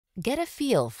Get a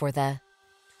feel for the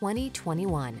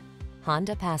 2021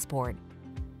 Honda Passport.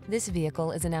 This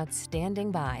vehicle is an outstanding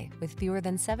buy with fewer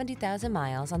than 70,000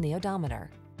 miles on the odometer.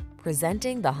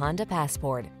 Presenting the Honda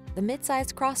Passport, the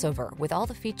midsize crossover with all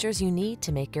the features you need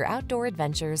to make your outdoor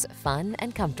adventures fun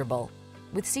and comfortable.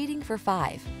 With seating for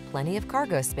 5, plenty of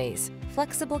cargo space,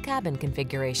 flexible cabin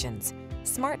configurations,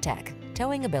 smart tech,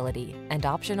 towing ability, and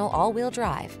optional all-wheel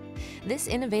drive, this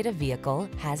innovative vehicle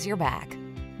has your back.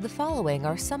 The following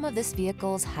are some of this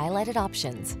vehicle's highlighted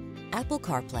options: Apple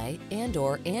CarPlay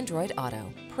and/or Android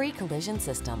Auto, pre-collision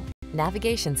system,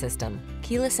 navigation system,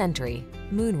 keyless entry,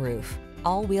 moonroof,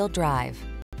 all-wheel drive,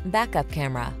 backup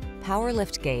camera, power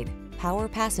liftgate, power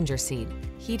passenger seat,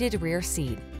 heated rear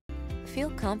seat. Feel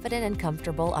confident and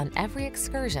comfortable on every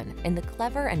excursion in the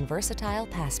clever and versatile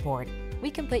Passport.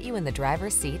 We can put you in the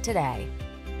driver's seat today.